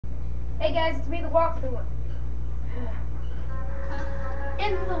Hey guys, it's me, the walkthrough.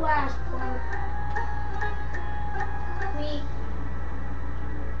 In the last part,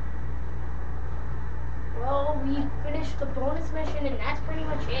 we finished the bonus mission, and that's pretty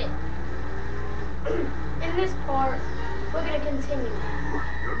much it. In this part, we're gonna continue.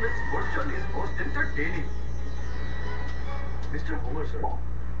 Your misfortune is most entertaining. Mr. Homer, sir.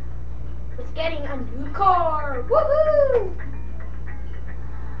 It's getting a new car. Woohoo!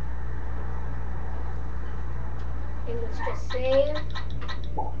 And let's just save.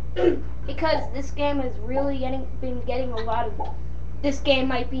 Because this game has really been getting a lot of. This game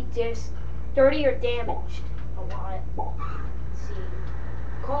might be just dirty or damaged a lot. Let's see.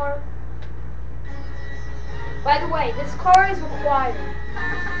 Car. By the way, this car is required.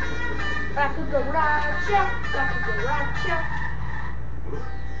 Back-a-garacha, back-a-garacha.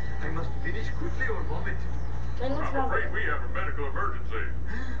 I must finish quickly or vomit. And let's I'm afraid we have a medical emergency.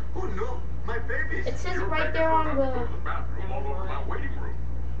 Oh no, my babies. It says Your right babies there are on about to go to the. the bathroom all over my waiting room.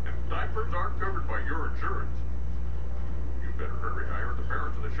 And diapers aren't covered by your insurance. You better hurry. I heard the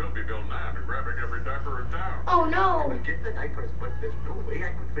parents of the Shelbyville 9 are grabbing every diaper in town. Oh I no! will get the diapers, but there's no way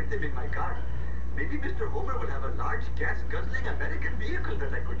I could fit them in my car. Maybe Mr. Homer would have a large gas-guzzling American vehicle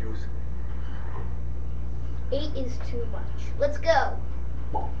that I could use. 8 is too much. Let's go.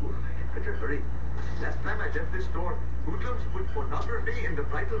 I better hurry. Last time I left this store, hoodlums put pornography in the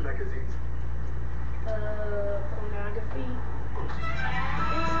bridal magazines. Pornography.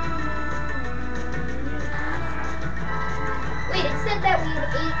 Wait, it said that we had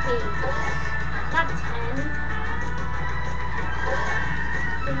 8 days, not 10.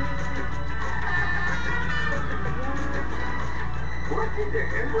 What in the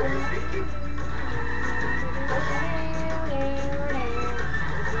hell were you thinking?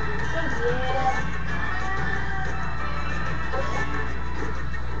 So yeah.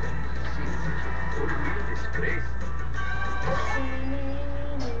 What a real disgrace.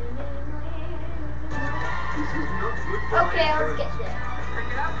 This is not good for Okay, my let's get there.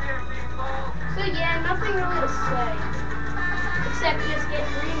 Get up here, people. So yeah, nothing really to say. Except just get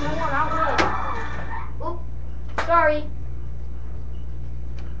 3 more and I'll win. Oop, sorry.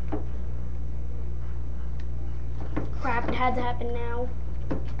 Crap, it had to happen now.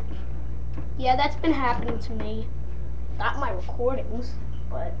 Yeah, that's been happening to me. Not my recordings,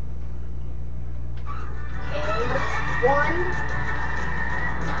 but... Okay, 1.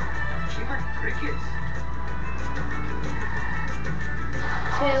 Even crickets.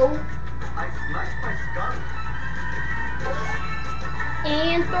 2. I smashed my skull.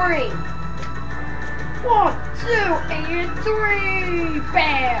 And 3. 1, 2, and 3.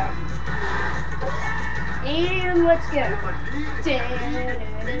 Bam! And let's go.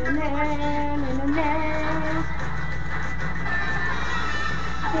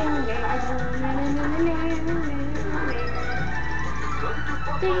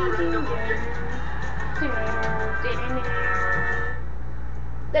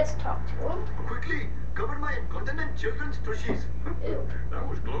 Let's talk to him. Quickly, cover my incontinent children's tushies. Ew. That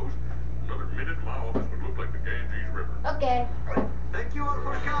was close. Another minute and my office would look like the Ganges River. Okay. Thank you all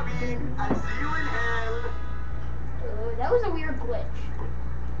for coming. I'll see you in hell. That was a weird glitch.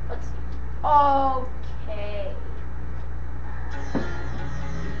 Let's see. Okay.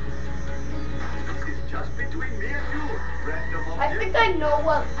 This is just between me and you, random I object. think I know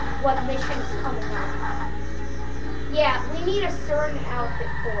what mission's coming up. Yeah, we need a certain outfit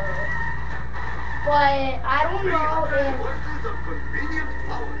for it. But I don't know if Voices of convenient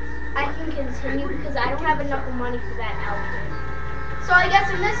powers. I can continue because I don't have enough money for that outfit. So I guess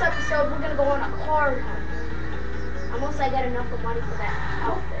in this episode we're gonna go on a car hunt. Unless I get enough money for that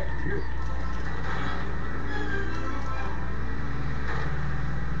outfit.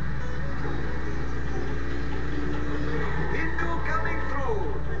 Hindu coming through.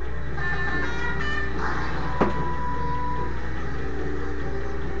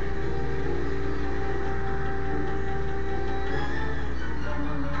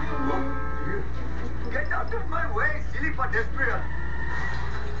 Get out of my way, silly pedestrian.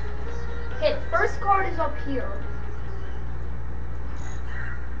 Okay, the first card is up here.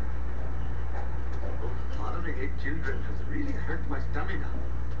 Fathering 8 children has really hurt my stamina.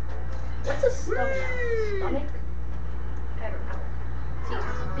 What's a stomach? Stomach? I don't know. See,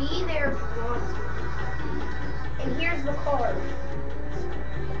 be there if you want to. And here's the card.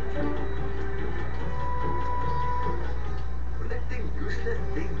 Collecting useless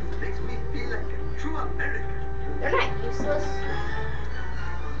things makes me feel like a true American. They're not useless.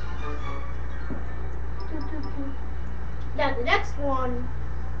 Now the next one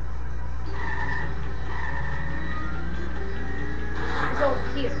is over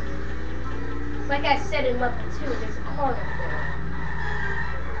here. Like I said in level 2, there's a card up there.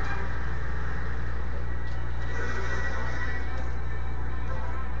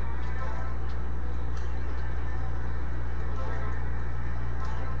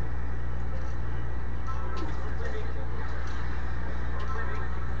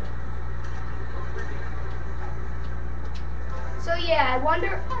 So yeah, I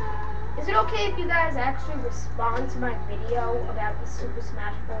wonder, is it okay if you guys actually respond to my video about the Super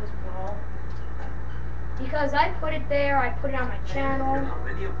Smash Bros. Brawl? Because I put it there, I put it on my channel. How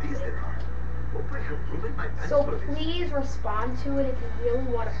many of these there are? Hope I have room in my pants So for this. please respond to it if you really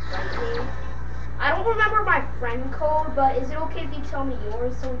want to fight me. I don't remember my friend code, but is it okay if you tell me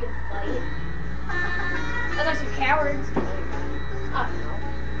yours so we can fight? Unless you're cowards. I don't know.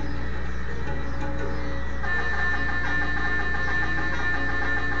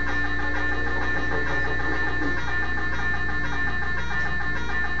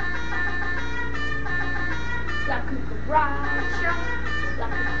 La cucaracha, la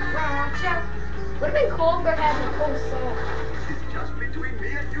cucaracha. Would have been cool if there had a whole song. This is just between me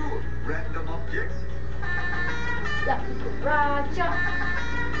and you, random objects. La cucaracha,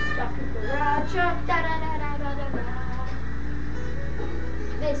 da da da da da da da.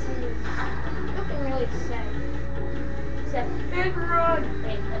 This is nothing really to say. Except big run.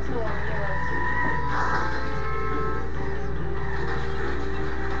 Wait, that's no one heroes.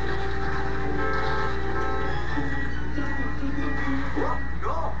 Whoa,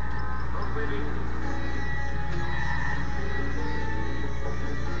 no! Not winning.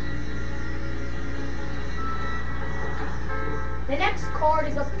 The next card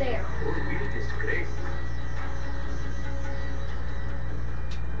is up there. Four-wheel disgrace.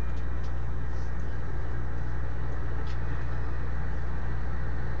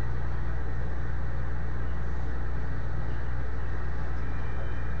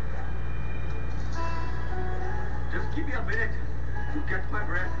 Just give me a minute to catch my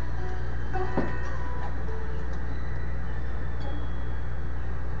breath.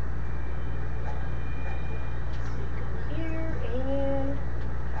 Here and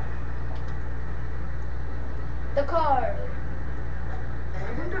the card.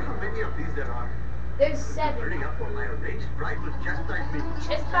 I wonder how many of these there are. There's 7. Turning up for my arranged bride will chastise me.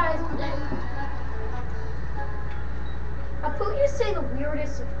 Chastisement. Apu, you say the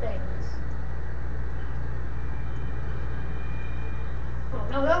weirdest of things.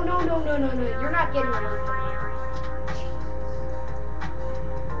 Oh, no. You're not getting away from me.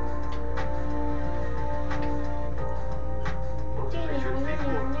 I should be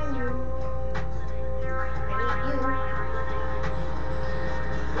more. I need you.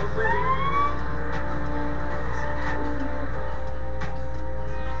 Not winning.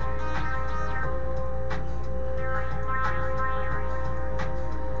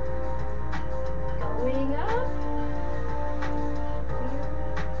 Going up.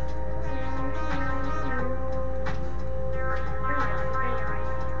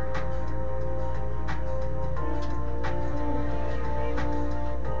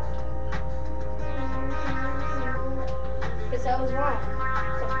 Guess I was wrong.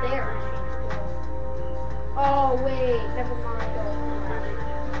 It's up there. Oh wait, never mind. Oh,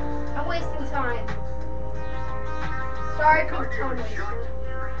 I'm wasting time. Sorry for the time waster.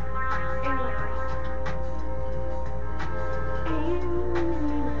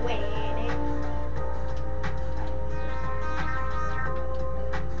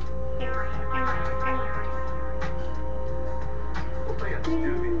 Hope I am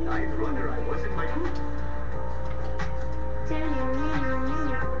still the night runner I was in my youth.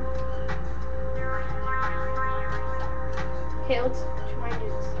 Okay, let's try and do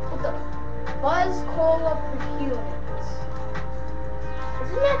this. What the? Buzz Cola for humans.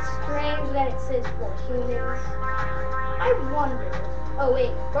 Isn't that strange that it says for humans? I wonder. Oh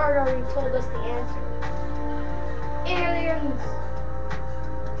wait, Bart already told us the answer. Aliens!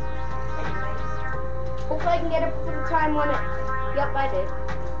 Anyway. Hopefully I can get up for the time limit. Yep, I did.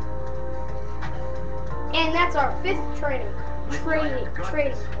 And that's our 5th trading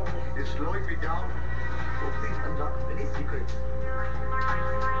card. It's slowing me down. Oh, please unlock many secrets.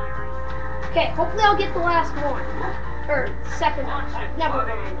 Okay, hopefully I'll get the last one. Or second one. Never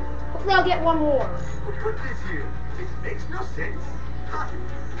mind. Hopefully I'll get one more. Who put this here? It makes no sense. Ha!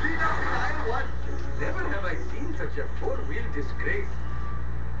 Clean up the aisle one. Never have I seen such a four-wheel disgrace.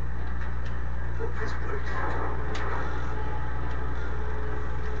 Hope this works.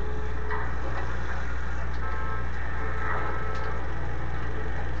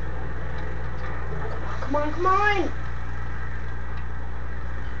 Come on.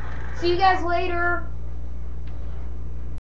 See you guys later.